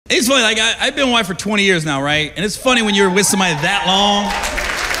It's funny, like I've been with my wife for 20 years now, right? And it's funny when you're with somebody that long.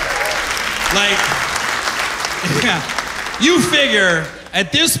 Like, yeah, you figure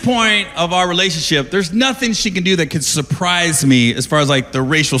at this point of our relationship, there's nothing she can do that could surprise me as far as like the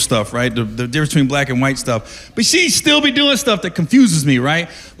racial stuff, right? The difference between black and white stuff. But she still be doing stuff that confuses me, right?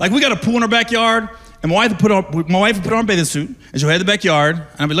 Like we got a pool in our backyard, and my wife would put on a bathing suit, and she'll head to the backyard,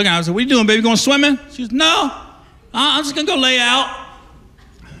 and I'll be looking at her and say, "What are you doing, baby? Going swimming?" She goes, "No, I'm just gonna go lay out."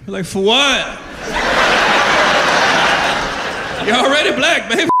 I'm like, "For what?" "You're already black,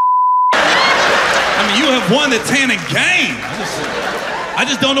 baby." I mean, you have won the tanning game. I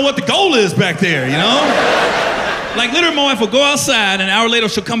just don't know what the goal is back there, you know? Like, literally, my wife will go outside, and an hour later,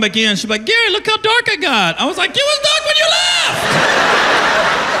 she'll come back in, and she'll be like, "Gary, look how dark I got." I was like, "You was dark when you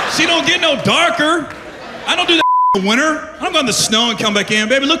left." She don't get no darker. I don't do that in the winter. I don't go in the snow and come back in.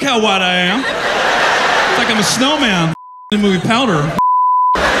 "Baby, look how white I am." It's like I'm a snowman in the movie Powder.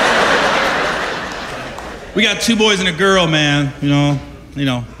 We got 2 boys and a girl, man, you know.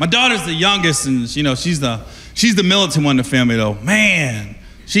 My daughter's the youngest, and you know, she's the militant one in the family, though. Man,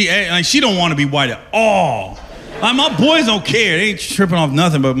 she don't want to be white at all. Like, my boys don't care. They ain't tripping off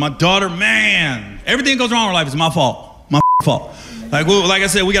nothing, but my daughter, man, everything that goes wrong in her life is my fault. My fault. Like I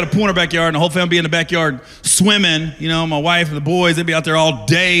said, we got a pool in our backyard, and the whole family be in the backyard swimming. You know, my wife and the boys, they'd be out there all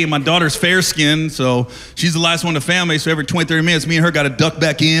day. My daughter's fair-skinned, so she's the last one in the family, so every 20, 30 minutes, me and her got to duck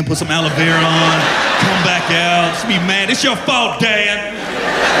back in, put some aloe vera on, come back out. She'd be mad. "It's your fault, Dad."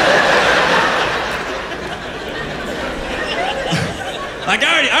 Like,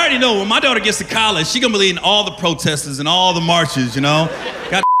 I already know when my daughter gets to college, she gonna be leading all the protesters and all the marches, you know?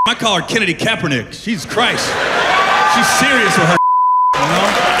 God, I call her Kennedy Kaepernick. Jesus Christ. She's serious with her, you know?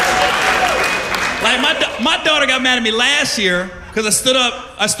 Like, my daughter got mad at me last year because I stood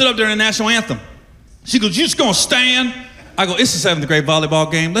up during the national anthem. She goes, "You just gonna stand?" I go, "It's the 7th grade volleyball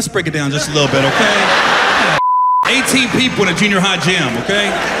game. Let's break it down just a little bit, okay?" 18 people in a junior high gym,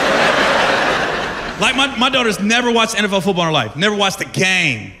 okay? Like, my daughter's never watched NFL football in her life, never watched a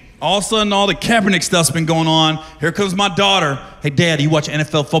game. All of a sudden, all the Kaepernick stuff's been going on. Here comes my daughter. "Hey, Dad, you watch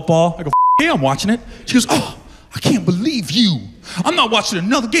NFL football?" I go, "Yeah, I'm watching it." She goes, "Oh, I can't believe you. I'm not watching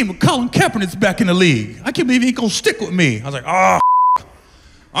another game with Colin Kaepernick's back in the league. I can't believe he ain't gonna stick with me." I was like, "Oh,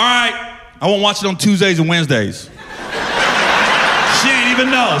 all right. I won't watch it on Tuesdays and Wednesdays." She ain't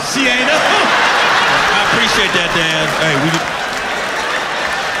even know. She ain't know. I appreciate that, Dad. Hey,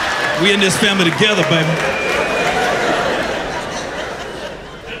 we in this family together, baby.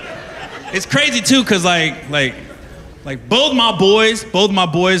 It's crazy too, cause like both my boys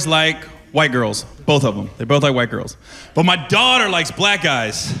like white girls. Both of them. They both like white girls. But my daughter likes black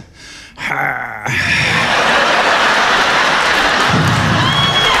guys.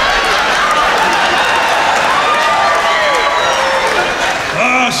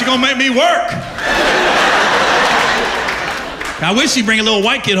 Oh, she gonna make me work. I wish she'd bring a little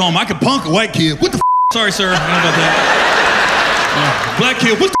white kid home. I could punk a white kid. "What the f***? Sorry, sir. I don't know about that. Black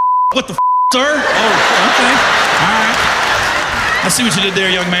kid, "What the f***? What the f***, sir?" "Oh, okay. All right. I see what you did there,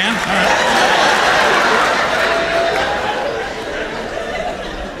 young man. All right."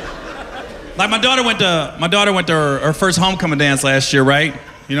 Like, my daughter went to her first homecoming dance last year, right?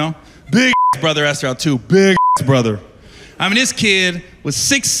 You know? Big brother asked her out too. Big brother. I mean, this kid was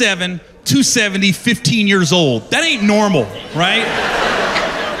 6'7", 270, 15 years old. That ain't normal, right?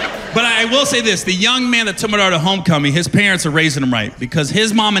 But I will say this, the young man that took my daughter to homecoming, his parents are raising him right, because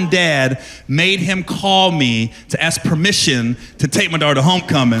his mom and dad made him call me to ask permission to take my daughter to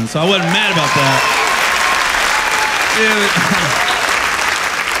homecoming, so I wasn't mad about that.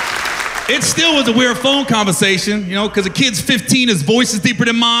 It still was a weird phone conversation, you know, because the kid's 15, his voice is deeper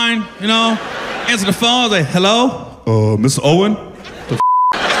than mine, you know? Answer the phone, I was like, "Hello? Mr. Owen?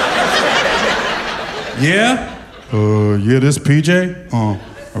 Yeah? Yeah, this PJ? I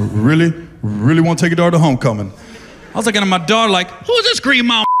really want to take your daughter to homecoming." I was looking at my daughter like, "Who is this green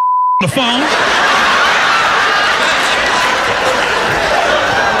mom on the phone?"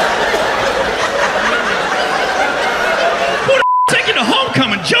 "Who the take you to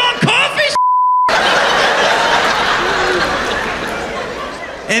homecoming? John Coffey?"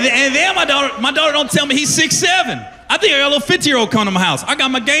 And then my daughter don't tell me he's 6'7". I think I got a little 50-year-old coming to my house. I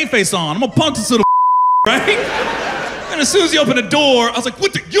got my game face on. I'm gonna punk this little right? And as soon as he opened the door, I was like,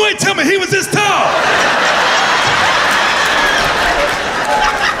 "What the? You ain't tell me he was this tall!"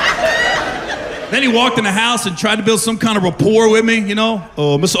 Then he walked in the house and tried to build some kind of rapport with me, you know?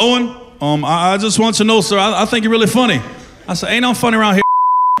 "Mr. Owen, I just want you to know, sir, I think you're really funny." I said, "Ain't no funny around here."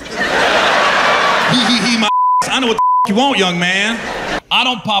 My I know what the you want, young man. I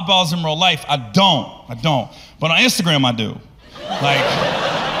don't pop balls in real life. I don't. But on Instagram, I do. Like,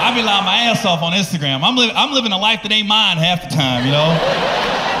 I be lying my ass off on Instagram. I'm living a life that ain't mine half the time, you know?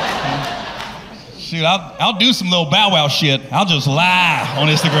 Shoot, I'll do some little Bow Wow shit. I'll just lie on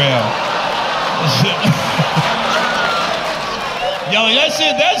Instagram. Yo,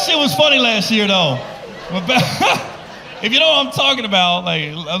 that shit was funny last year, though. If you know what I'm talking about,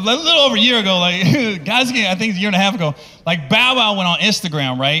 like a little over a year ago, like guys, I think it's a year and a half ago, like Bow Wow went on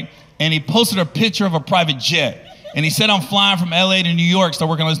Instagram, right? And he posted a picture of a private jet. And he said, I'm flying from LA to New York, start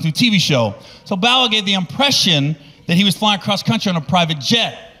working on this new TV show. So Bow Wow gave the impression that he was flying cross country on a private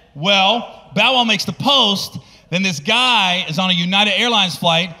jet. Well, Bow Wow makes the post, then this guy is on a United Airlines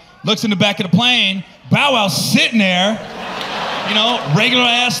flight, looks in the back of the plane, Bow Wow's sitting there, you know, regular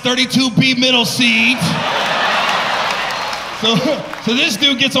ass 32B middle seat. So this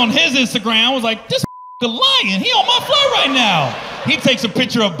dude gets on his Instagram, was like, this lying, he on my flight right now. He takes a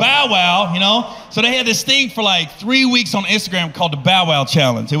picture of Bow Wow, you know? So they had this thing for like 3 weeks on Instagram called the Bow Wow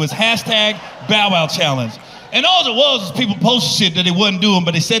Challenge. It was hashtag Bow Wow Challenge. And all it was people posting shit that they wasn't doing,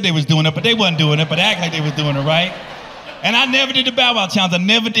 but they said they was doing it, but they wasn't doing it, but they act like they was doing it, right? And I never did the Bow Wow Challenge. I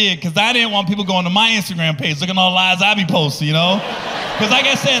never did, because I didn't want people going to my Instagram page looking at all the lies I be posting, you know? Because like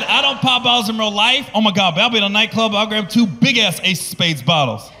I said, I don't pop bottles in real life. Oh my God, but I'll be at a nightclub, I'll grab 2 big-ass Ace of Spades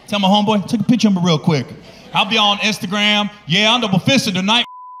bottles. Tell my homeboy, take a picture of me real quick. I'll be on Instagram. Yeah, I'm double-fisted tonight,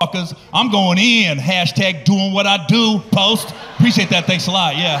 fuckers. I'm going in. Hashtag doing what I do. Post. Appreciate that. Thanks a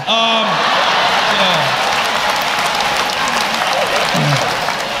lot. Yeah.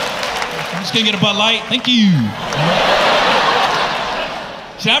 I'm just gonna get a Bud Light. Thank you.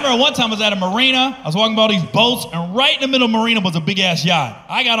 See, I remember one time I was at a marina. I was walking by all these boats, and right in the middle of the marina was a big-ass yacht.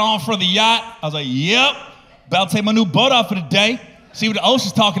 I got on for the yacht. I was like, yep, about to take my new boat out for the day. See what the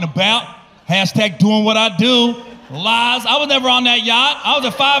ocean's talking about. Hashtag doing what I do. Lies. I was never on that yacht. I was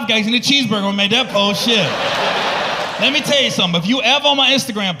at Five Guys in the cheeseburger when I made that post. Shit. Let me tell you something. If you ever on my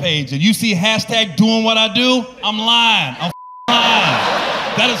Instagram page and you see hashtag doing what I do, I'm lying. I'm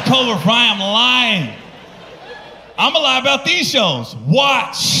lying. That is code for I'm lying. I'm gonna lie about these shows.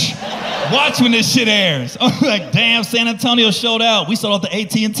 Watch. Watch when this shit airs. I'm like, damn, San Antonio showed out. We sold out the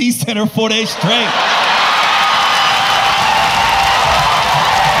AT&T Center 4 days straight.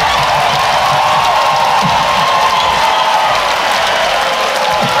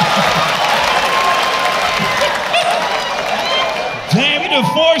 Damn, you did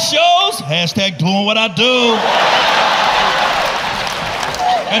 4 shows? Hashtag doing what I do.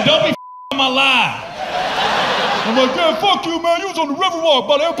 And don't be on my lie. I'm like, yeah, fuck you, man. You was on the Riverwalk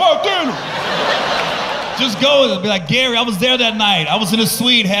by the Empire Theater. Just go and be like, Gary, I was there that night. I was in a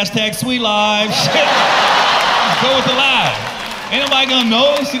suite. Hashtag sweet live. Go with the lie. Ain't nobody gonna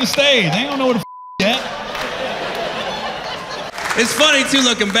know. They see the stage. They ain't gonna know where the at. It's funny too,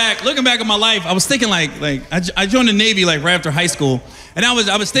 looking back on my life. I was thinking I joined the Navy like right after high school, and I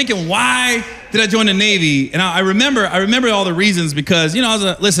was thinking, why did I join the Navy? And I remember all the reasons, because you know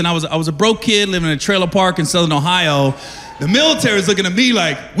I was a broke kid living in a trailer park in Southern Ohio. The military is looking at me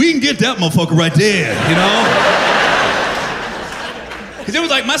like, we can get that motherfucker right there, you know? Because it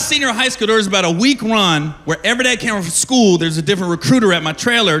was like my senior high school, there was about a week run where every day I came from school, there's a different recruiter at my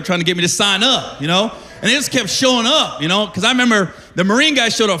trailer trying to get me to sign up, you know? And they just kept showing up, you know? Because I remember the Marine guy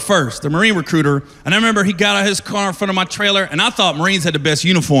showed up first, the Marine recruiter, and I remember he got out of his car in front of my trailer, and I thought Marines had the best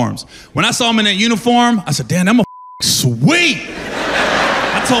uniforms. When I saw him in that uniform, I said, damn, that motherfucker sweet.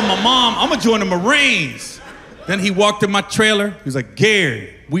 I told my mom, I'm gonna join the Marines. Then he walked in my trailer, he was like,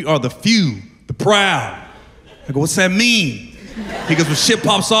 Gary, we are the few, the proud. I go, what's that mean? He goes, when shit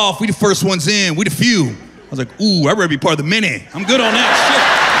pops off, we the first ones in, we the few. I was like, ooh, I'd rather be part of the many. I'm good on that shit.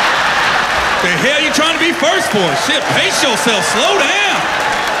 The hell you trying to be first for? Shit, pace yourself, slow down.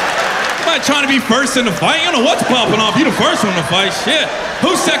 Somebody trying to be first in the fight, you don't know what's popping off. You the first one to fight, shit.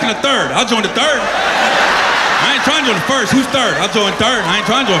 Who's second or third? I'll join the third. I ain't trying to join the first. Who's third? I'll join third. I ain't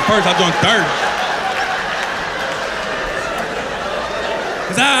trying to join first. I'll join third.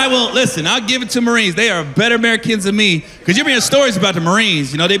 Because I will, listen, I'll give it to Marines. They are better Americans than me. Because you're hearing stories about the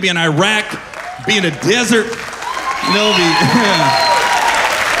Marines. You know, they be in Iraq, be in the desert. You know,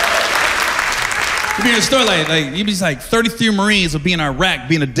 you'd be in a story you'd be like 33 Marines will be in Iraq,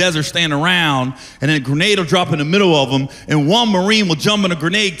 be in a desert, standing around, and then a grenade will drop in the middle of them, and one Marine will jump on a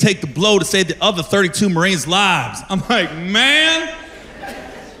grenade, take the blow to save the other 32 Marines' lives. I'm like, man,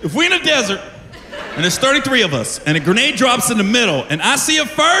 if we in a desert, and there's 33 of us, and a grenade drops in the middle, and I see it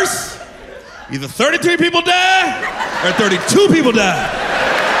first, either 33 people die, or 32 people die.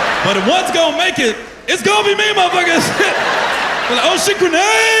 But if one's gonna make it, it's gonna be me, motherfuckers. Like, oh shit,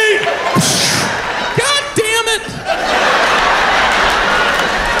 grenade! God damn it!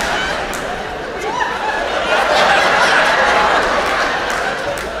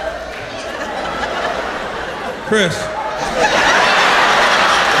 Chris.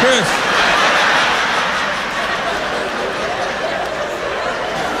 Chris.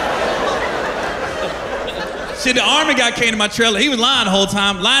 See, the Army guy came to my trailer. He was lying the whole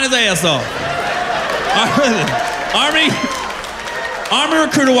time, lying his ass off. Army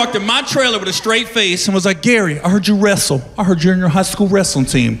recruiter walked in my trailer with a straight face and was like, Gary, I heard you wrestle. I heard you're in your high school wrestling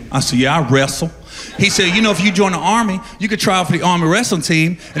team. I said, yeah, I wrestle. He said, you know, if you join the Army, you could try out for the Army wrestling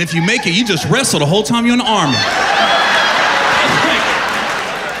team, and if you make it, you just wrestle the whole time you're in the Army.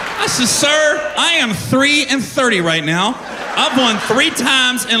 I said, sir, I am 3-30 right now. I've won 3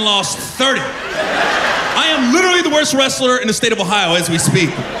 times and lost 30. I am literally the worst wrestler in the state of Ohio as we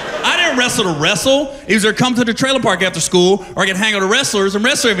speak. I didn't wrestle to wrestle. Either come to the trailer park after school or I get hang out with wrestlers and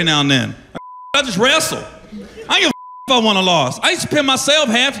wrestle every now and then. I just wrestle. I ain't give a if I won or lost. I used to pin myself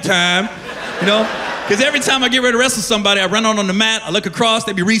half the time, you know, because every time I get ready to wrestle somebody, I run on the mat, I look across,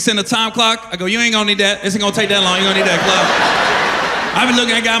 they be resetting the time clock. I go, you ain't gonna need that. This ain't gonna take that long. You ain't gonna need that clock. I've been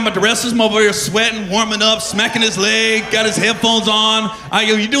looking at a guy, I'm about to wrestle him over here, sweating, warming up, smacking his leg, got his headphones on. I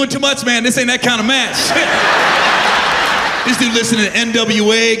go, you're doing too much, man. This ain't that kind of match. This dude listening to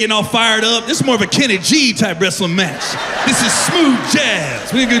NWA, getting all fired up. This is more of a Kenny G type wrestling match. This is smooth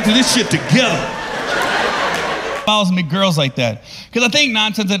jazz. We're gonna do this shit together. Follows me girls like that. Because I think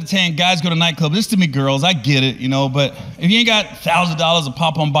 9 times out of 10, guys go to nightclubs. This to me girls, I get it, you know, but if you ain't got $1,000 to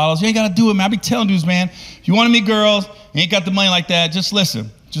pop on bottles, you ain't gotta do it, man. I be telling dudes, man, if you wanna meet girls, you ain't got the money like that, just listen.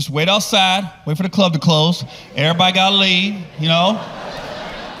 Just wait outside, wait for the club to close. Everybody gotta leave, you know.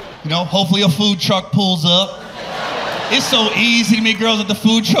 Hopefully a food truck pulls up. It's so easy to meet girls at the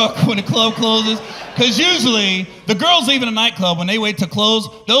food truck when the club closes. Because usually, the girls leaving a nightclub, when they wait to close,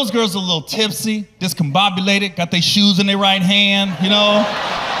 those girls are a little tipsy, discombobulated, got their shoes in their right hand, you know?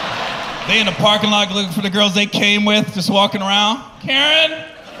 They in the parking lot looking for the girls they came with, just walking around. Karen?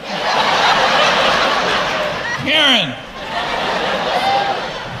 Karen?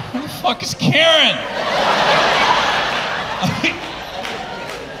 Who the fuck is Karen?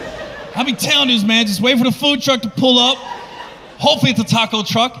 I be telling dudes, man, just wait for the food truck to pull up. Hopefully it's a taco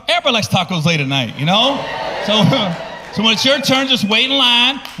truck. Everybody likes tacos late at night, you know? So when it's your turn, just wait in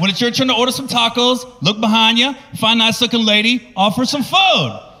line. When it's your turn to order some tacos, look behind you, find a nice looking lady, offer some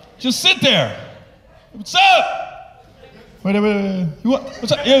food. Just sit there. What's up? Wait. You want,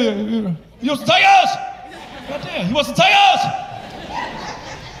 what's up? Yeah. You want some tacos? Goddamn, you want some tacos?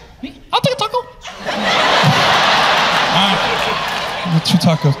 I'll take a taco. All right, 2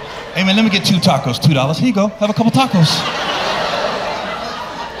 tacos. Hey man, let me get 2 tacos, $2. Here you go, have a couple tacos.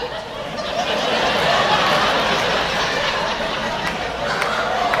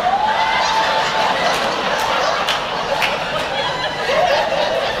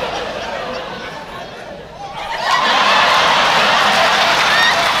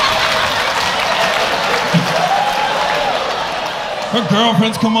 Her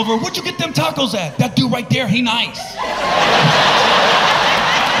girlfriends come over, where'd you get them tacos at? That dude right there, he nice.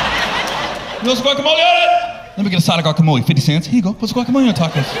 You want some guacamole on it? Let me get a side of guacamole, 50 cents. Here you go, put some guacamole on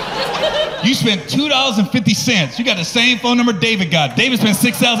tacos. You spent $2.50. You got the same phone number David got. David spent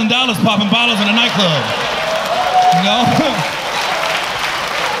 $6,000 popping bottles in a nightclub. You know?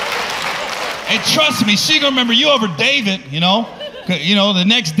 And trust me, she gonna remember you over David, you know? You know, the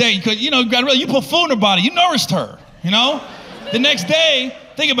next day, you put food in her body, you nourished her, you know? The next day,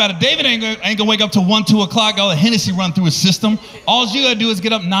 think about it, David ain't gonna wake up till 1, 2 o'clock, all the Hennessy run through his system. All you gotta do is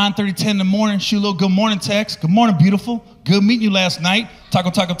get up 9:30, 10 in the morning, shoot a little good morning text. Good morning, beautiful. Good meeting you last night.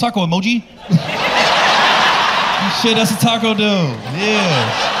 Taco emoji. Shit, that's a taco dude.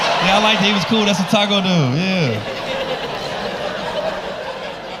 Yeah. Yeah, I like David's cool, that's a taco dude, yeah.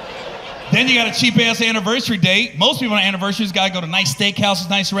 Then you got a cheap ass anniversary date. Most people on anniversaries gotta go to nice steakhouses,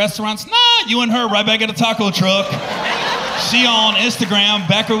 nice restaurants. Nah, you and her right back at the taco truck. She on Instagram,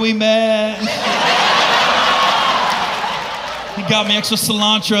 back where we met. He got me extra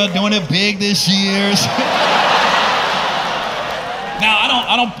cilantro, doing it big this year.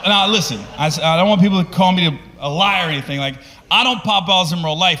 Now listen, I don't want people to call me a liar or anything. Like, I don't pop balls in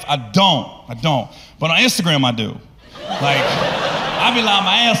real life, I don't. But on Instagram, I do. Like, I be lying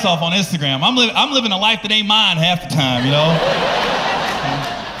my ass off on Instagram. I'm living a life that ain't mine half the time, you know?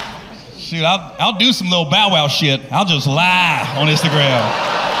 Shoot, I'll do some little bow wow shit. I'll just lie on Instagram.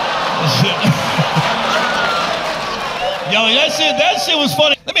 Yo, that shit was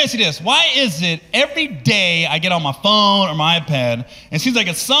funny. Let me ask you this. Why is it every day I get on my phone or my iPad, and it seems like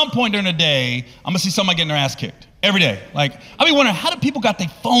at some point during the day, I'm gonna see somebody getting their ass kicked. Every day. Like, I be wondering, how do people got their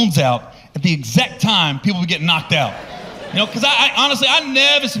phones out at the exact time people be getting knocked out? You know, because I honestly, I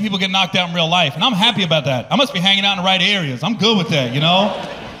never see people get knocked out in real life, and I'm happy about that. I must be hanging out in the right areas. I'm good with that, you know?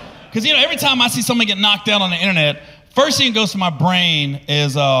 Because, you know, every time I see somebody get knocked out on the internet, first thing that goes to my brain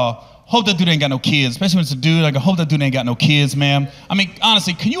is, hope that dude ain't got no kids. Especially when it's a dude, like, I hope that dude ain't got no kids, man. I mean,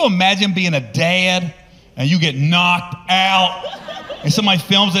 honestly, can you imagine being a dad and you get knocked out and somebody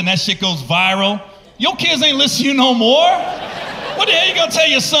films it and that shit goes viral? Your kids ain't listening to you no more. What the hell you gonna tell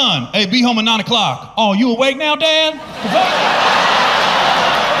your son? Hey, be home at 9 o'clock. Oh, you awake now, Dad?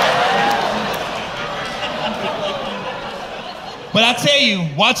 But I tell you,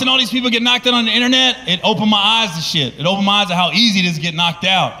 watching all these people get knocked out on the internet, it opened my eyes to shit. It opened my eyes to how easy it is to get knocked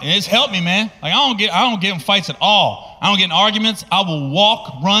out. And it's helped me, man. Like, I don't get in fights at all. I don't get in arguments. I will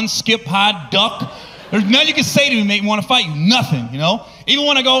walk, run, skip, hide, duck. There's nothing you can say to me make me want to fight you. Nothing, you know? Even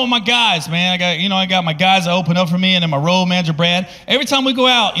when I go with my guys, man, I got my guys that open up for me, and then my road manager, Brad. Every time we go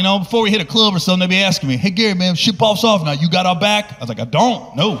out, you know, before we hit a club or something, they be asking me, hey, Gary, man, shit pops off now. You got our back? I was like, I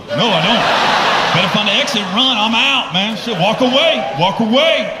don't. No, I don't. Better find the exit, run, I'm out, man. Shit, walk away.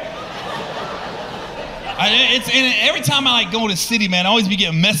 And every time I like go to the city, man, I always be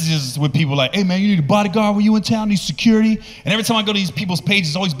getting messages with people like, hey, man, you need a bodyguard when you in town, need security. And every time I go to these people's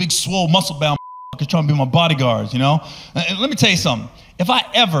pages, always big, swole, muscle-bound trying to be my bodyguards, you know? And let me tell you something. If I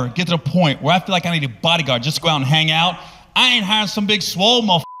ever get to the point where I feel like I need a bodyguard just to go out and hang out, I ain't hiring some big swole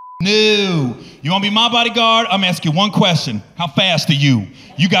motherfucker. No. You want to be my bodyguard? I'm asking you one question. How fast are you?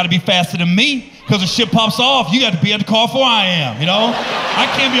 You got to be faster than me, because if shit pops off, you got to be at the car before I am, you know? I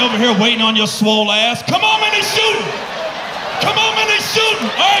can't be over here waiting on your swole ass. Come on, man, they shooting. Come on, man, they shooting.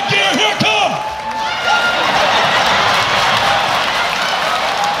 All right, Gary, here it comes.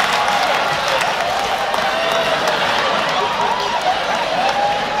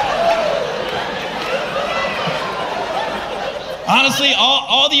 Honestly,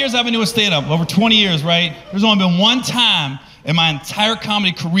 all the years I've been doing stand-up, over 20 years, right? There's only been one time in my entire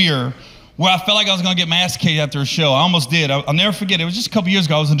comedy career where I felt like I was gonna get my ass kicked after a show. I almost did. I'll never forget. It was just a couple years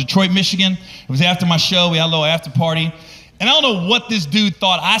ago. I was in Detroit, Michigan. It was after my show. We had a little after party. And I don't know what this dude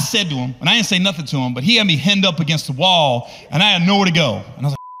thought I said to him, and I didn't say nothing to him, but he had me henned up against the wall, and I had nowhere to go. And I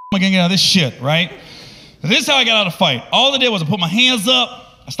was like, I'm gonna get out of this shit, right? So this is how I got out of the fight. All I did was I put my hands up,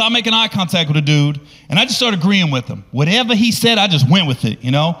 I stopped making eye contact with the dude, and I just started agreeing with him. Whatever he said, I just went with it, you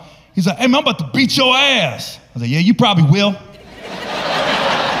know? He's like, hey, man, I'm about to beat your ass. I was like, yeah, you probably will.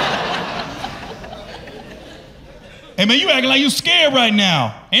 Hey, man, you acting like you scared right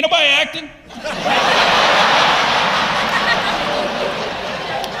now. Ain't nobody acting.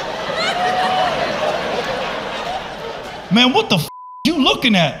 Man, what the f you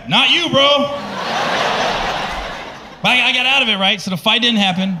looking at? Not you, bro. But I got out of it, right? So the fight didn't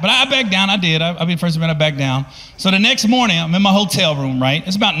happen, but I backed down. I did. I'll be the first man to back down. So the next morning, I'm in my hotel room, right?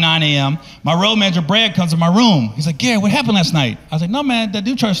 It's about 9 a.m. My road manager, Brad, comes to my room. He's like, Gary, what happened last night? I was like, no, man, that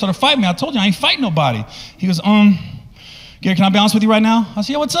dude tried to start a fight me. I told you I ain't fighting nobody. He goes, Gary, can I be honest with you right now? I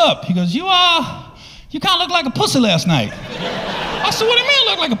said, yeah, what's up? He goes, you kind of looked like a pussy last night. I said, what do you mean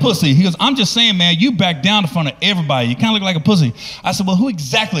look like a pussy? He goes, I'm just saying, man, you backed down in front of everybody. You kind of look like a pussy. I said, well, who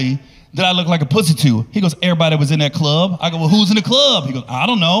exactly did I look like a pussy to? He goes, everybody that was in that club. I go, well, who's in the club? He goes, I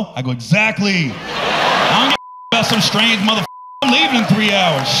don't know. I go, exactly. I don't give a about some strange motherfucker. I'm leaving in 3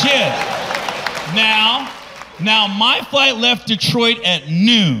 hours. Shit. Now my flight left Detroit at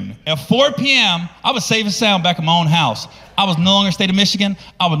noon. At 4 p.m., I was safe and sound back at my own house. I was no longer in the state of Michigan.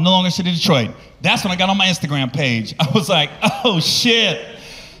 I was no longer in the state of Detroit. That's when I got on my Instagram page. I was like, oh shit.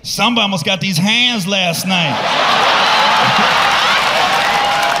 Somebody almost got these hands last night.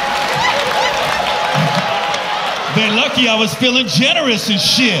 They're lucky I was feeling generous and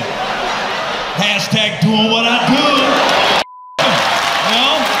shit. Hashtag doing what I do. You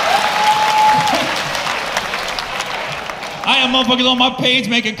know? I have motherfuckers on my page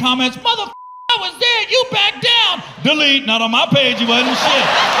making comments, motherfucker, I was there, you back down. Delete, not on my page, you wasn't shit.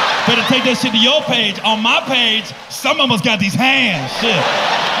 Better take that shit to your page. On my page, some of us got these hands, shit.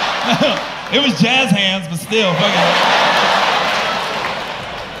 It was jazz hands, but still, fuck it.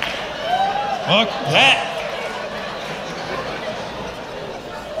 Fuck that.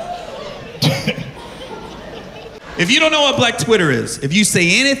 If you don't know what Black Twitter is, if you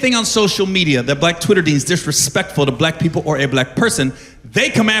say anything on social media that Black Twitter deems disrespectful to Black people or a Black person, they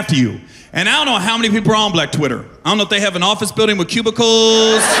come after you. And I don't know how many people are on Black Twitter. I don't know if they have an office building with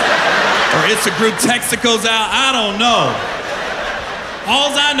cubicles, or it's a group text that goes out. I don't know. All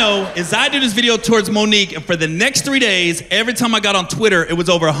I know is I do this video towards Monique, and for the next 3 days, every time I got on Twitter, it was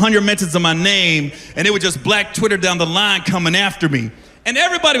over 100 mentions of my name, and it was just Black Twitter down the line coming after me. And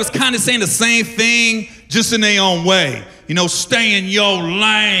everybody was kind of saying the same thing, just in their own way. You know, stay in your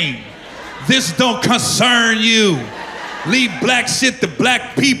lane. This don't concern you. Leave Black shit to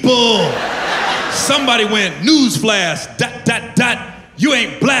Black people. Somebody went, newsflash, ... you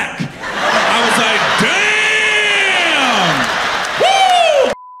ain't black. I was like, damn! Woo!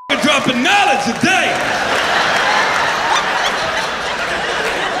 We're dropping knowledge today.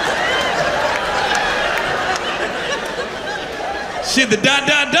 Shit, the dot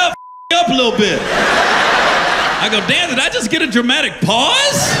up a little bit. I go, damn, did I just get a dramatic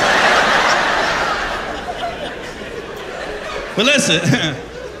pause? But listen,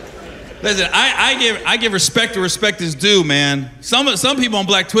 I give respect to respect is due, man. Some people on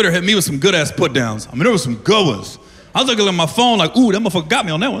Black Twitter hit me with some good ass put downs. I mean, there was some good ones. I was looking at my phone like, ooh, that motherfucker got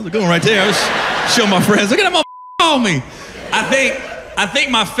me on that one. That's a good one right there. I was showing my friends, look at that motherfucker on me. I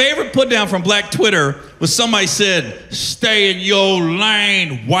think my favorite put down from Black Twitter was somebody said, stay in your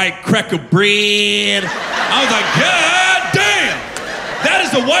lane, white cracker bread. I was like, God damn, that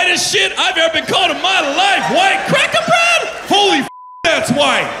is the whitest shit I've ever been called in my life. White cracker bread? Holy f***, that's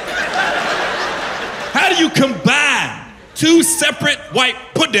white. How do you combine two separate white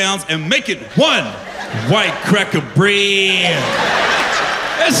put downs and make it one white cracker bread?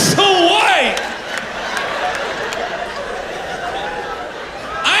 That's so white.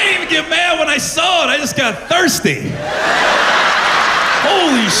 I didn't even get mad when I saw it. I just got thirsty.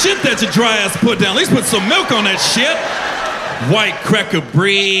 Holy shit, that's a dry ass put down. At least put some milk on that shit. White cracker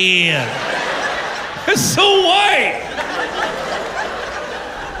bread. It's so white.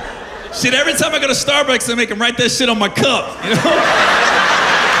 Shit, every time I go to Starbucks, they make them write that shit on my cup, you know?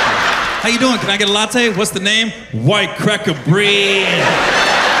 How you doing? Can I get a latte? What's the name? White cracker bread.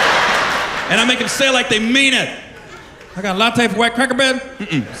 And I make them say it like they mean it. I got a latte for white cracker bread?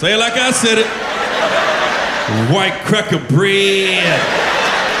 Mm-mm. Say it like I said it. White cracker bread.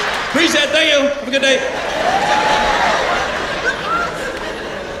 Appreciate it, thank you. Have a good day.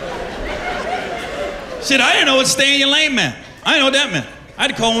 Shit, I didn't know what stay in your lane meant. I didn't know what that meant. I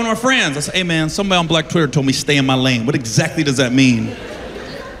had to call one of my friends. I said, hey man, somebody on Black Twitter told me stay in my lane. What exactly does that mean?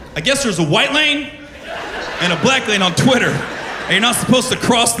 I guess there's a white lane and a black lane on Twitter, and you're not supposed to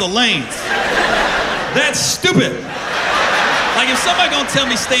cross the lanes. That's stupid. Like if somebody gonna tell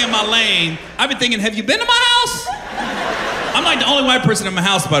me stay in my lane, I've been thinking, have you been to my house? I'm like the only white person in my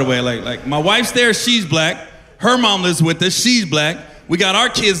house, by the way. Like my wife's there, she's black. Her mom lives with us, she's black. We got our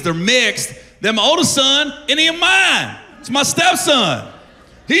kids, they're mixed. Then my oldest son, any of mine. It's my stepson.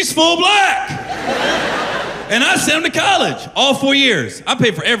 He's full black. And I sent him to college, all 4 years. I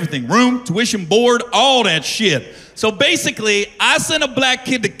paid for everything, room, tuition, board, all that shit. So basically, I sent a black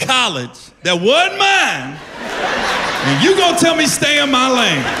kid to college that wasn't mine, and you gonna tell me stay in my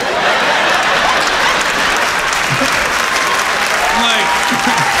lane. I'm like,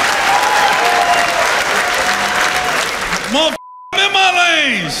 motherfucker, I'm in my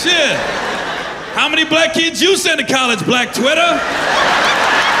lane, shit. How many black kids you sent to college, Black Twitter?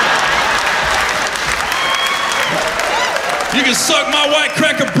 You can suck my white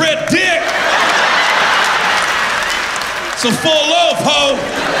cracker bread dick. It's a full loaf, ho.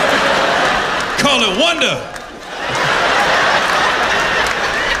 Call it wonder.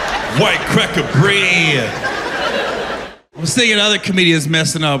 White cracker bread. I was thinking other comedians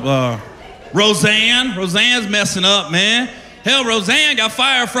messing up. Roseanne's messing up, man. Hell, Roseanne got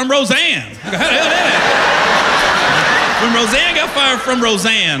fired from Roseanne. How the hell that? When Roseanne got fired from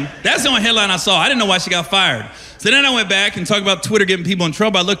Roseanne, that's the only headline I saw. I didn't know why she got fired. So then I went back and talked about Twitter getting people in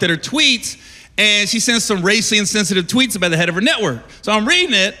trouble. I looked at her tweets, and she sent some racially insensitive tweets about the head of her network. So I'm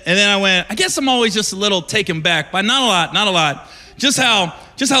reading it, and then I went, I guess I'm always just a little taken back by not a lot. Just how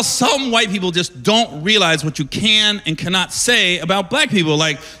some white people just don't realize what you can and cannot say about black people.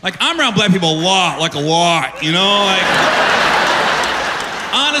 Like I'm around black people a lot, you know? Like,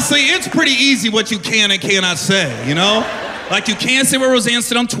 honestly, it's pretty easy what you can and cannot say, you know? Like you can't say what Roseanne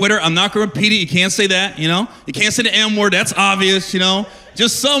said on Twitter. I'm not gonna repeat it, you can't say that, you know? You can't say the M word, that's obvious, you know?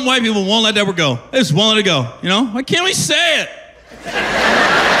 Just some white people won't let that word go. They just won't let it go, you know? Why can't we say it?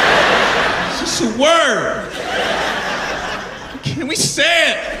 It's just a word. Can we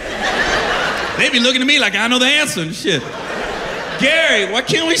say it? They be looking at me like I know the answer and shit. Gary, why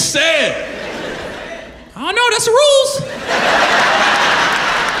can't we say it? I don't know, that's the rules.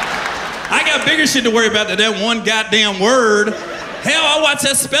 I got bigger shit to worry about than that one goddamn word. Hell, I watch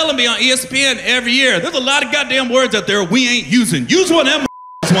that spelling bee on ESPN every year. There's a lot of goddamn words out there we ain't using. Use one of them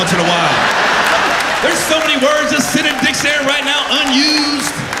once in a while. There's so many words just sitting in the dictionary right now,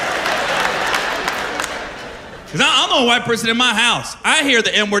 unused. Because I'm the only white person in my house. I hear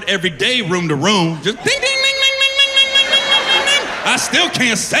the M word every day, room to room. Just ding, ding, ding, ding, ding, ding, ding, ding, ding, ding, ding. I still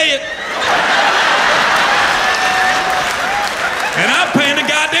can't say it. And I'm paying the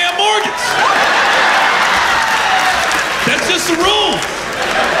goddamn mortgage. That's just the rules.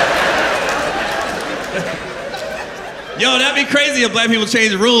 Yo, that'd be crazy if black people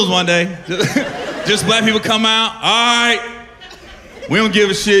change the rules one day. Just black people come out, all right, we don't give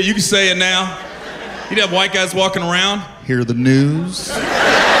a shit, you can say it now. You'd have white guys walking around, hear the news.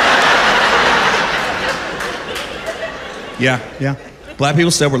 Yeah. Black people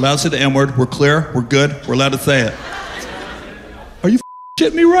said we're allowed to say the N-word, we're clear, we're good, we're allowed to say it. Are you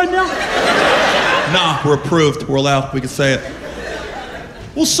shitting me right now? Nah, we're approved, we're allowed, we can say it.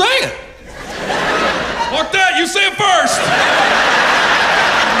 We'll say it. Fuck that, you say it first.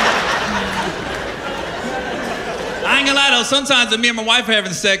 I ain't gonna lie though, sometimes when me and my wife are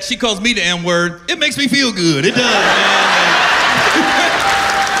having sex, she calls me the N-word. It makes me feel good, it does, man.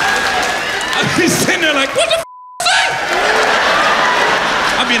 I'd be sitting there like, what the say?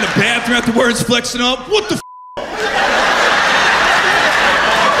 I'd be in the bathroom afterwards flexing up, what the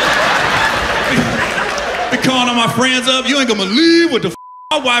be calling all my friends up, you ain't gonna believe what the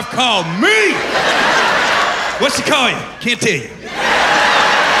my wife called me. What'd she call you? Can't tell you.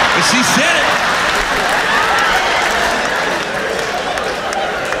 But she said it.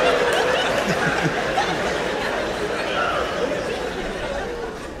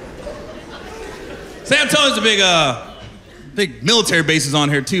 San Antonio's a big military bases on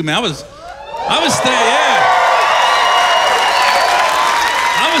here too, man. I was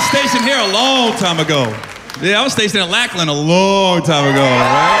stationed here a long time ago. Yeah, I was stationed in Lackland a long time ago,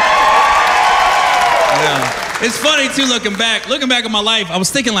 right? Yeah. It's funny too, looking back on my life, I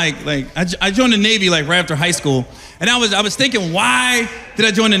was thinking like I joined the Navy like right after high school, and I was thinking, why did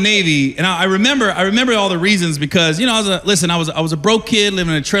I join the Navy? And I remember all the reasons, because you know I was a broke kid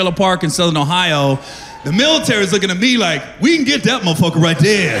living in a trailer park in Southern Ohio. The military is looking at me like, we can get that motherfucker right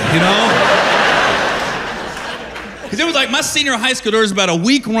there, you know? Because it was like my senior high school, there was about a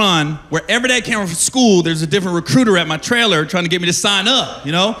week run where every day I came from school, there's a different recruiter at my trailer trying to get me to sign up,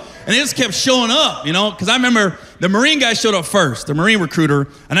 you know? And they just kept showing up, you know? Because I remember the Marine guy showed up first, the Marine recruiter,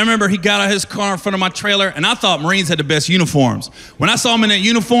 and I remember he got out of his car in front of my trailer, and I thought Marines had the best uniforms. When I saw him in that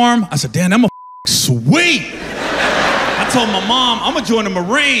uniform, I said, damn, that motherfucker sweet. I told my mom, I'm gonna join the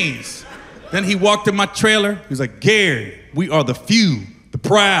Marines. Then he walked in my trailer, he was like, Gary, we are the few, the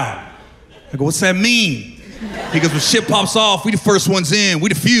proud. I go, what's that mean? He goes, when shit pops off, we the first ones in, we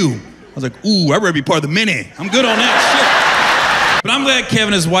the few. I was like, ooh, I'd rather be part of the many. I'm good on that shit. But I'm glad Kevin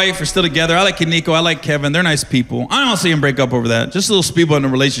and his wife are still together. I like Kaneko, I like Kevin, they're nice people. I don't see them break up over that, just a little speed bump in the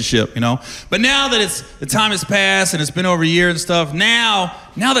relationship, you know? But now that the time has passed and it's been over a year and stuff, now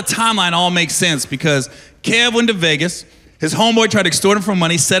the timeline all makes sense, because Kev went to Vegas, his homeboy tried to extort him for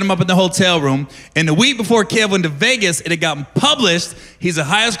money, set him up in the hotel room, and the week before Kev went to Vegas, it had gotten published. He's the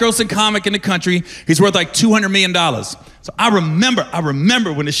highest grossing comic in the country. He's worth like $200 million. So I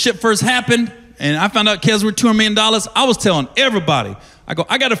remember when the shit first happened, and I found out Kev's worth $200 million, I was telling everybody, I go,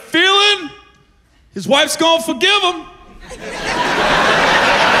 I got a feeling his wife's gonna forgive him.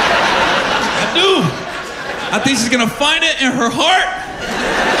 I do. I think she's gonna find it in her heart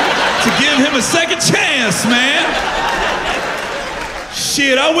to give him a second chance, man.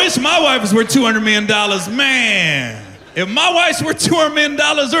 Shit, I wish my wife was worth $200 million. Man, if my wife's worth $200 million,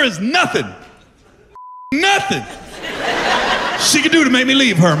 there is nothing she can do to make me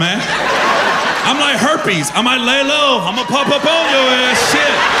leave her, man. I'm like herpes. I might lay low. I'm gonna pop up on your ass,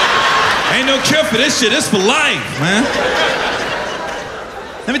 shit. Ain't no cure for this shit. It's for life, man.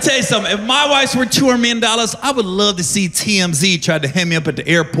 Let me tell you something. If my wife's worth $200 million, I would love to see TMZ try to hand me up at the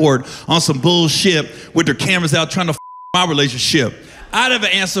airport on some bullshit with their cameras out trying to my relationship. I'd have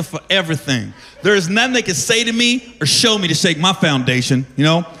an answer for everything. There is nothing they can say to me or show me to shake my foundation, you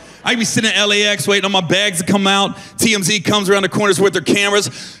know? I could be sitting in LAX waiting on my bags to come out. TMZ comes around the corners with their cameras.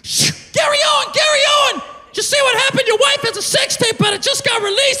 Gary Owen, did you see what happened? Your wife has a sex tape, but it just got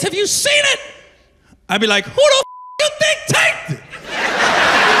released. Have you seen it? I'd be like, who the you think taped it?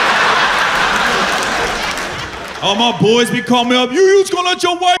 All my boys be calling me up. You was gonna let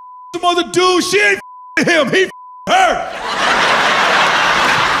your wife some other dude? She ain't him, he her.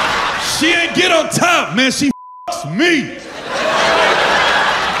 She ain't get on top, man. She me.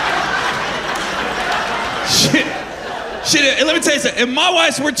 Shit, let me tell you something. If my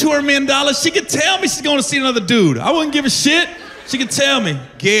wife's worth $200 million, she could tell me she's going to see another dude. I wouldn't give a shit. She could tell me,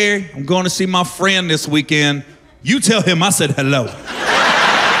 Gary, I'm going to see my friend this weekend. You tell him I said hello.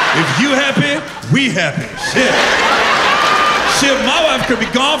 If you happy, we happy. Shit, my wife could be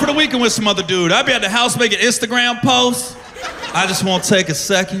gone for the weekend with some other dude. I'd be at the house making Instagram posts. I just want to take a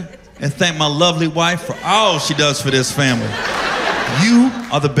second and thank my lovely wife for all she does for this family. You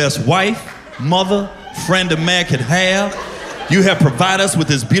are the best wife, mother, friend a man could have. You have provided us with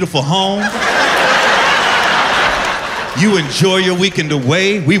this beautiful home. You enjoy your weekend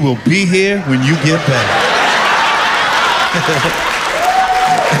away. We will be here when you get back.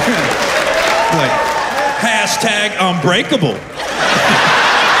 Like, hashtag unbreakable.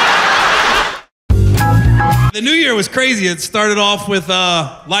 The new year was crazy. It started off with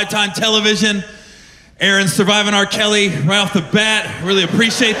Lifetime Television, Aaron surviving R. Kelly right off the bat. Really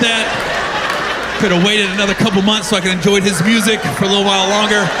appreciate that. Could have waited another couple months so I could enjoy his music for a little while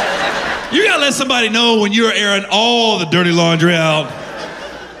longer. You gotta let somebody know when you're airing all the dirty laundry out.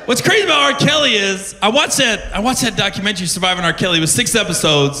 What's crazy about R. Kelly is, I watched that documentary, Surviving R. Kelly. It was 6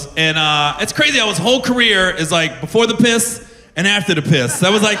 episodes, and it's crazy how his whole career is like before the piss and after the piss.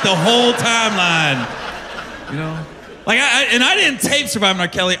 That was like the whole timeline, you know? Like, I didn't tape Surviving R.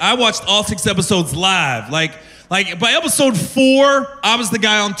 Kelly. I watched all 6 episodes live. Like by episode 4, I was the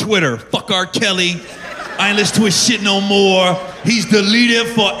guy on Twitter. Fuck R. Kelly. I ain't listen to his shit no more. He's deleted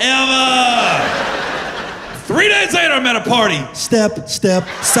forever. 3 days later, I'm at a party. Step, step,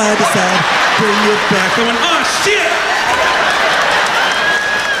 side to side, bring it back. I went, oh shit!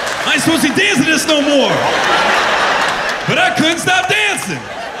 I ain't supposed to be dancing this no more. But I couldn't stop dancing.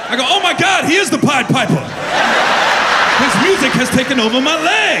 I go, oh my God, he is the Pied Piper. His music has taken over my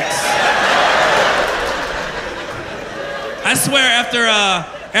legs. I swear,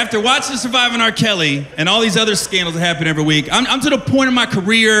 after watching Surviving R. Kelly and all these other scandals that happen every week, I'm to the point in my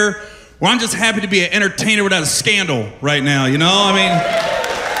career where I'm just happy to be an entertainer without a scandal right now, you know? I mean,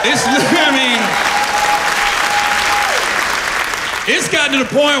 it's gotten to the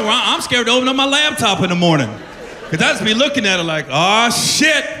point where I'm scared to open up my laptop in the morning. Because I just be looking at it like, oh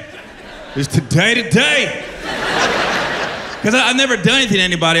shit, it's today. Because I've never done anything to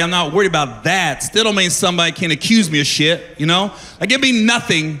anybody, I'm not worried about that. Still don't mean somebody can accuse me of shit, you know? Like, it'd be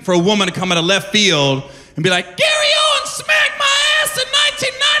nothing for a woman to come out of left field and be like, Gary Owen smacked my ass in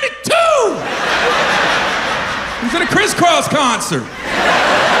 1992! He was at a Crisscross concert.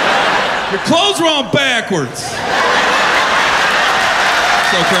 Your clothes were on backwards.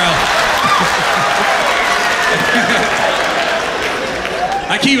 So crowd.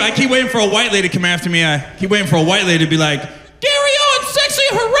 I keep waiting for a white lady to come after me. I keep waiting for a white lady to be like, Gary Owen sexually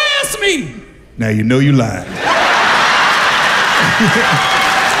harassed me! Now you know you lied.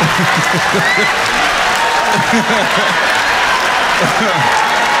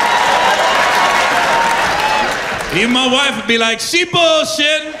 Even my wife would be like, she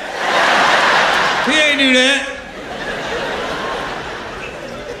bullshitting. He ain't do that.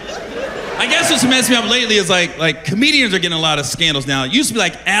 I guess what's messed me up lately is like comedians are getting a lot of scandals now. It used to be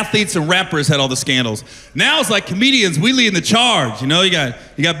like athletes and rappers had all the scandals. Now it's like comedians, we lead the charge, you know? You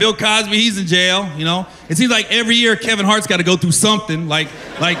got Bill Cosby, he's in jail, you know? It seems like every year Kevin Hart's got to go through something. Like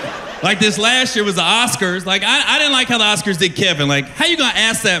this last year was the Oscars. Like, I didn't like how the Oscars did Kevin. Like, how you gonna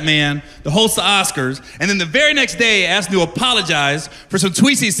ask that man to host the Oscars, and then the very next day ask him to apologize for some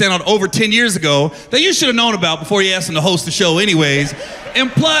tweets he sent out over 10 years ago that you should have known about before you asked him to host the show anyways.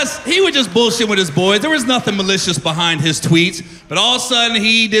 And plus, he would just bullshit with his boys. There was nothing malicious behind his tweets. But all of a sudden,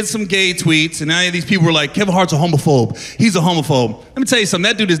 he did some gay tweets, and now these people were like, Kevin Hart's a homophobe. He's a homophobe. Let me tell you something.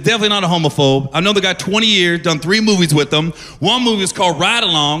 That dude is definitely not a homophobe. I've known the guy 20 years, done 3 movies with him. One movie was called Ride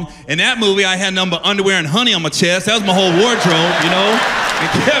Along. In that movie, I had nothing but underwear and honey on my chest. That was my whole wardrobe, you know?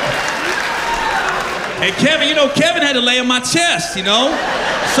 And Kevin, you know, Kevin had to lay on my chest, you know?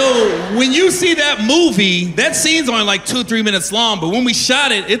 So when you see that movie, that scene's only like 2-3 minutes long, but when we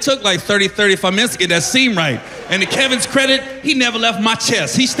shot it, it took like 30-35 minutes to get that scene right. And to Kevin's credit, he never left my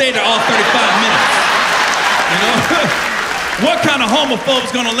chest. He stayed there all 35 minutes, you know? What kind of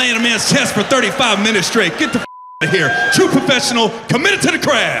homophobe's gonna lay in a man's chest for 35 minutes straight? Get the out of here. True professional, committed to the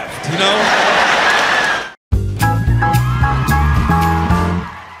craft, you know?